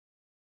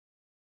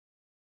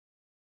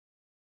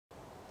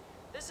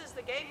is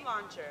the game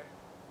launcher.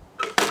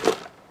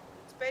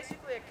 It's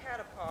basically a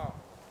catapult.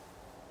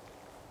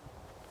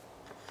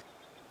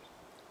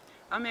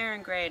 I'm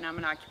Erin Gray and I'm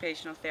an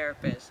occupational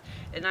therapist.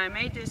 And I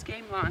made this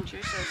game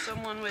launcher so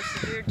someone with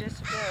severe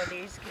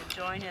disabilities could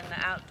join in the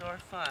outdoor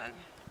fun.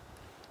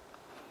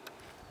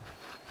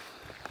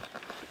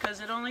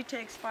 Because it only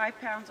takes 5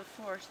 pounds of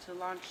force to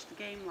launch the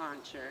game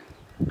launcher.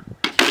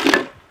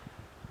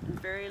 And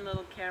very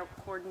little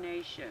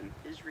coordination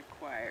is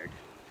required.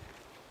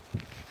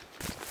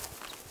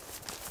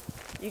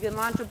 You can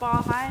launch a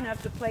ball high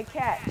enough to play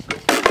catch.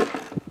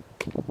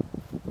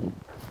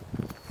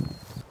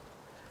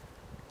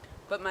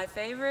 But my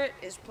favorite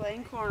is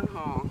playing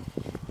cornhole.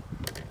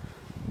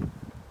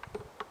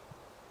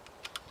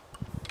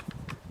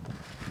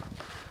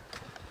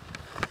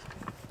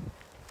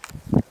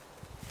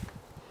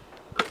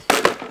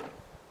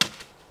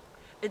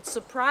 It's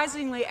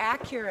surprisingly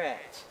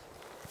accurate.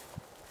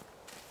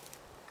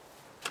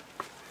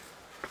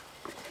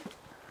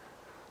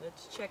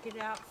 Let's check it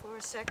out for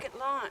a second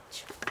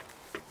launch.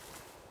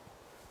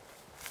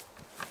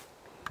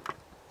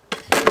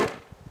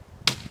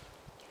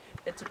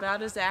 It's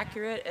about as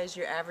accurate as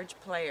your average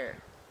player.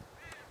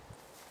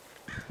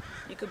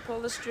 You can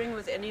pull the string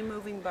with any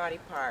moving body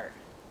part.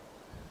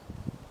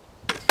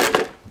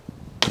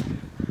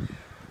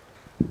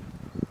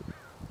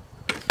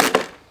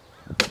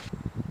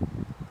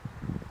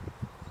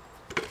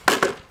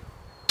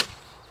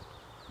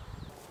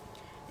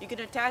 You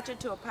can attach it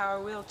to a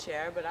power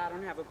wheelchair, but I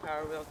don't have a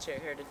power wheelchair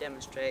here to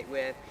demonstrate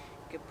with.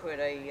 You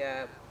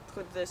can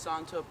put this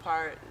onto a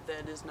part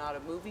that is not a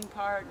moving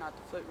part, not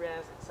the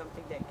footrest. It's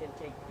something that can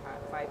take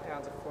 5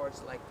 pounds of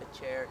force, like the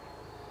chair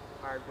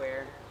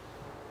hardware.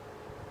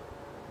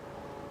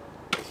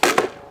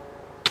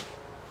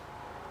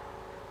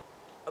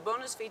 A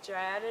bonus feature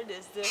I added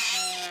is this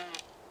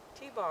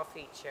T-ball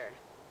feature.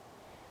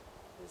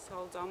 This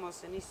holds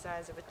almost any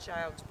size of a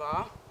child's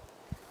ball.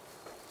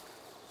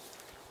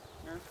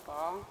 Nerf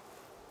ball.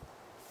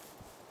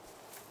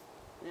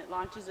 And it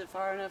launches it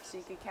far enough so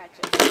you can catch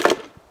it.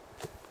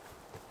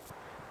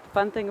 The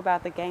fun thing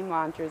about the game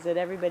launcher is that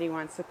everybody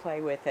wants to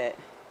play with it.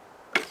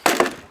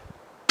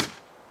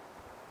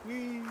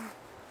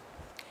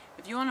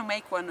 If you want to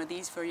make one of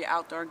these for your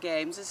outdoor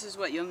games, this is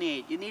what you'll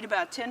need. You need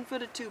about 10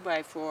 foot of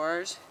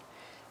 2x4s,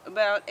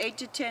 about 8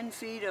 to 10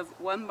 feet of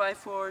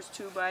 1x4s,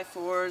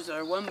 2x4s,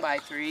 or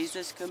 1x3s.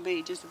 This can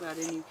be just about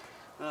any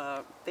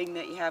thing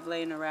that you have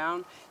laying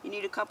around. You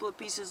need a couple of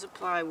pieces of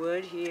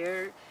plywood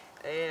here,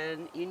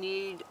 and you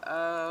need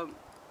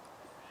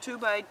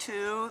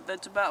 2x2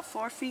 that's about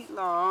 4 feet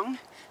long.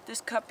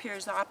 This cup here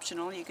is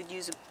optional. You could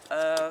use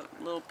a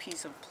little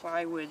piece of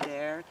plywood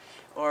there,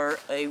 or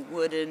a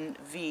wooden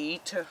V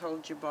to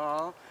hold your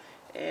ball.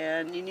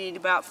 And you need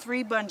about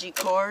 3 bungee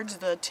cords.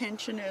 The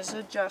tension is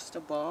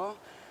adjustable.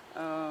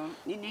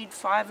 You need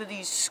 5 of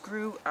these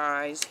screw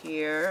eyes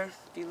here.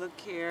 If you look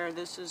here,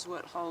 this is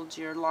what holds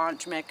your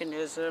launch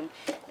mechanism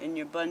and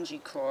your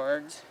bungee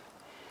cords.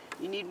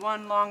 You need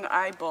 1 long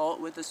eye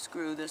bolt with a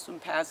screw. This one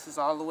passes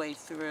all the way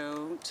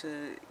through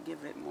to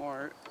give it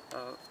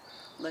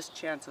less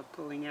chance of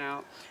pulling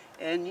out.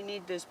 And you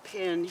need this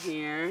pin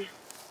here.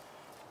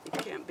 It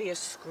can't be a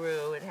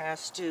screw. It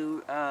has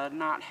to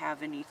not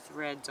have any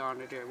threads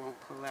on it or it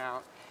won't pull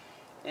out.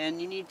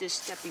 And you need this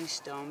stepping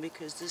stone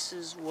because this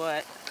is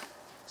what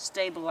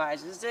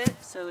stabilizes it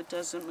so it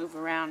doesn't move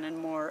around and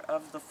more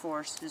of the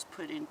force is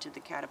put into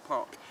the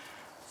catapult.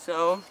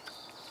 So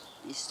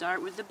you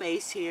start with the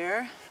base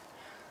here.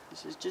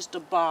 This is just a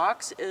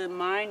box.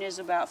 Mine is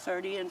about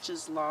 30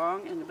 inches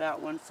long and about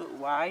 1 foot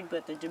wide,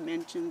 but the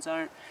dimensions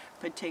aren't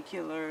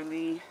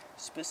particularly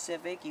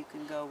specific. You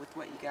can go with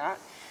what you got.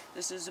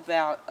 This is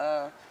about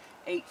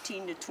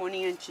 18 to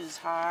 20 inches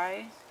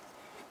high.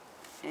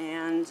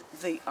 And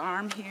the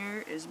arm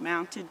here is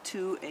mounted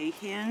to a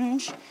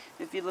hinge.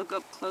 If you look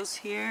up close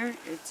here,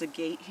 it's a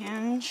gate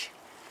hinge.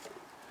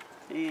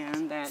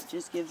 And that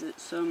just gives it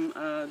some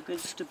good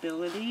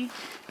stability.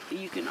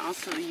 You can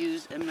also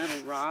use a metal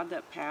rod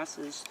that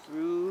passes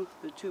through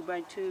the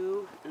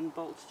 2x2 and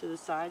bolts to the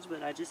sides,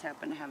 but I just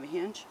happen to have a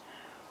hinge.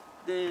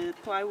 The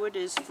plywood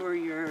is for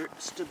your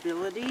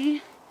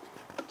stability,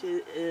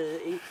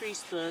 to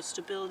increase the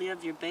stability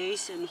of your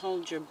base and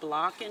hold your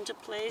block into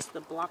place.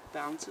 The block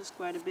bounces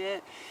quite a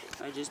bit.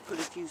 I just put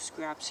a few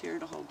scraps here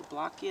to hold the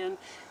block in.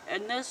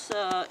 And this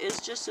is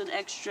just an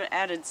extra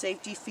added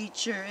safety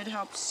feature. It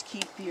helps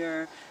keep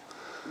your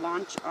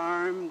launch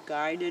arm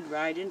guided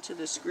right into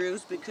the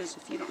screws, because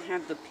if you don't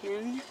have the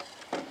pin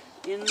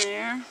in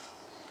there,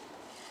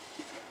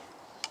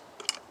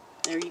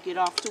 you get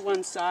off to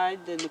one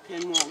side, then the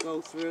pin won't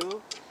go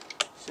through.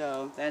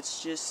 So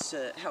that's just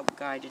help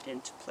guide it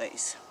into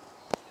place.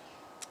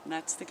 And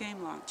that's the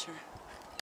game launcher.